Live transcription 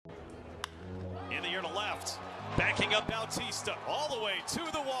In the air to left. Backing up Bautista. All the way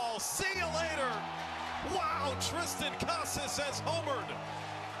to the wall. See you later. Wow, Tristan Casas has homered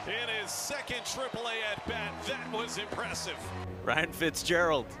in his second AAA at bat. That was impressive. Ryan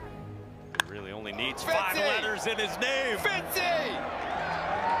Fitzgerald really only needs 5 letters in his name.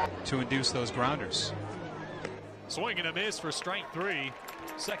 To induce those grounders. Swing and a miss for strike 3.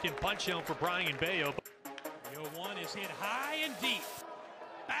 Second punch down for Brian Bayo. The 0-1 is hit high and deep.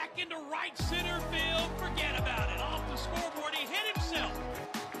 Back into right center field. Forget about it. Off the scoreboard. He hit himself.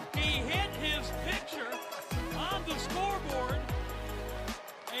 He hit his picture on the scoreboard.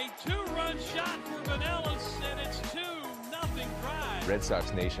 A 2-run shot for Vanellis, and it's 2-0 Pride. Red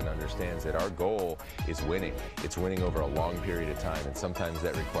Sox Nation understands that our goal is winning. It's winning over a long period of time, and sometimes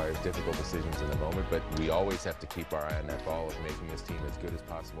that requires difficult decisions in the moment, but we always have to keep our eye on that ball of making this team as good as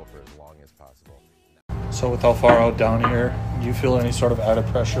possible for as long as possible. So with Alfaro down here, do you feel any sort of added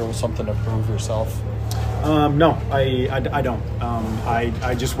pressure with something to prove yourself? No, I don't.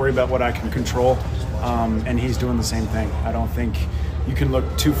 I just worry about what I can control, and he's doing the same thing. I don't think you can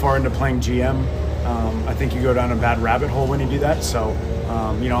look too far into playing GM. I think you go down a bad rabbit hole when you do that. So,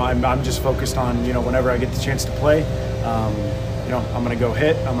 I'm just focused on, whenever I get the chance to play, I'm going to go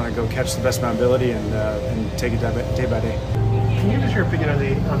hit. I'm going to go catch the best of my ability and take it day by day. Can you give us your opinion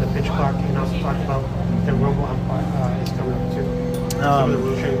on the pitch clock and also talk about the robo umpire is coming up too?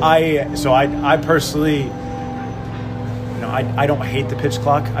 I personally, I don't hate the pitch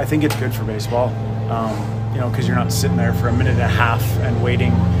clock. I think it's good for baseball, because you're not sitting there for a minute and a half and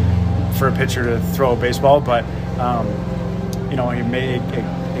waiting for a pitcher to throw a baseball. But,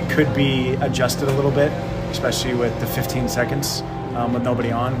 it could be adjusted a little bit, especially with the 15 seconds with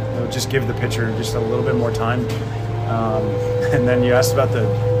nobody on. It'll just give the pitcher just a little bit more time. And then you asked about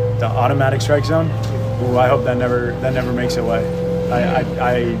the automatic strike zone. Ooh, I hope that never makes it away.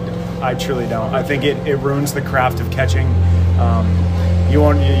 I truly don't. I think it ruins the craft of catching.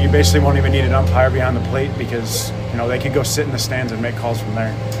 You basically won't even need an umpire behind the plate because they could go sit in the stands and make calls from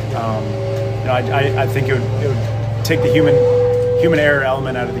there. I think it would take the human error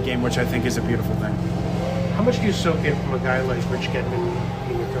element out of the game, which I think is a beautiful thing. How much do you soak in from a guy like Rich Gedman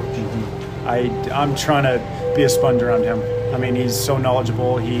being your coach? I'm trying to be a sponge around him. I mean, he's so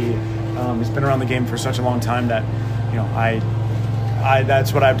knowledgeable. He's been around the game for such a long time that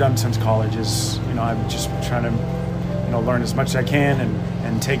that's what I've done since college. I'm just trying to learn as much as I can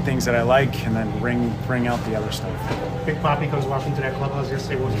and take things that I like and then bring out the other stuff. Big Papi comes walking to that clubhouse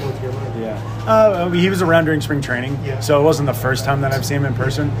yesterday. What's going through your mind? Yeah, he was around during spring training, so it wasn't the first time that I've seen him in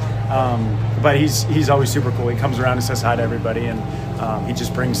person. But he's always super cool. He comes around and says hi to everybody, and he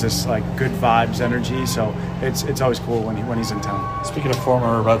just brings this good vibes, energy. So it's always cool when he's in town. Speaking of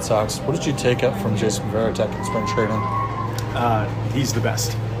former Red Sox, what did you take up from Jason Varitek in spring training? He's the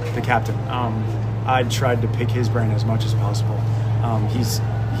best, the captain. I tried to pick his brain as much as possible.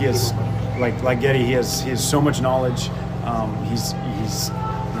 He has like Getty. He has so much knowledge. He's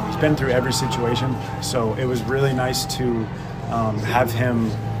been through every situation. So it was really nice to have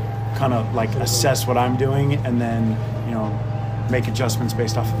him kind of assess what I'm doing and then make adjustments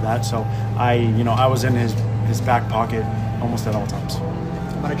based off of that. So I was in his back pocket almost at all times.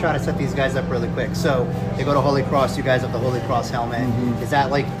 I'm going to try to set these guys up really quick. So they go to Holy Cross. You guys have the Holy Cross helmet. Mm-hmm. Is that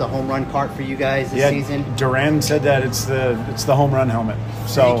the home run cart for you guys this season? Duran said that it's the home run helmet.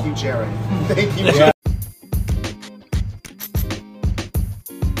 So thank you, Jared. Thank you, Jared.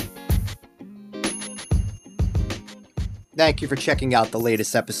 Thank you for checking out the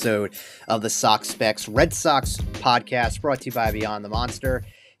latest episode of the SoxSpects Red Sox podcast, brought to you by Beyond the Monster.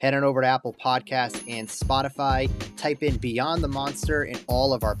 Head on over to Apple Podcasts and Spotify. Type in Beyond the Monster and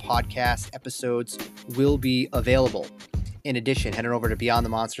all of our podcast episodes will be available. In addition, head on over to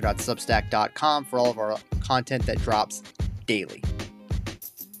beyondthemonster.substack.com for all of our content that drops daily.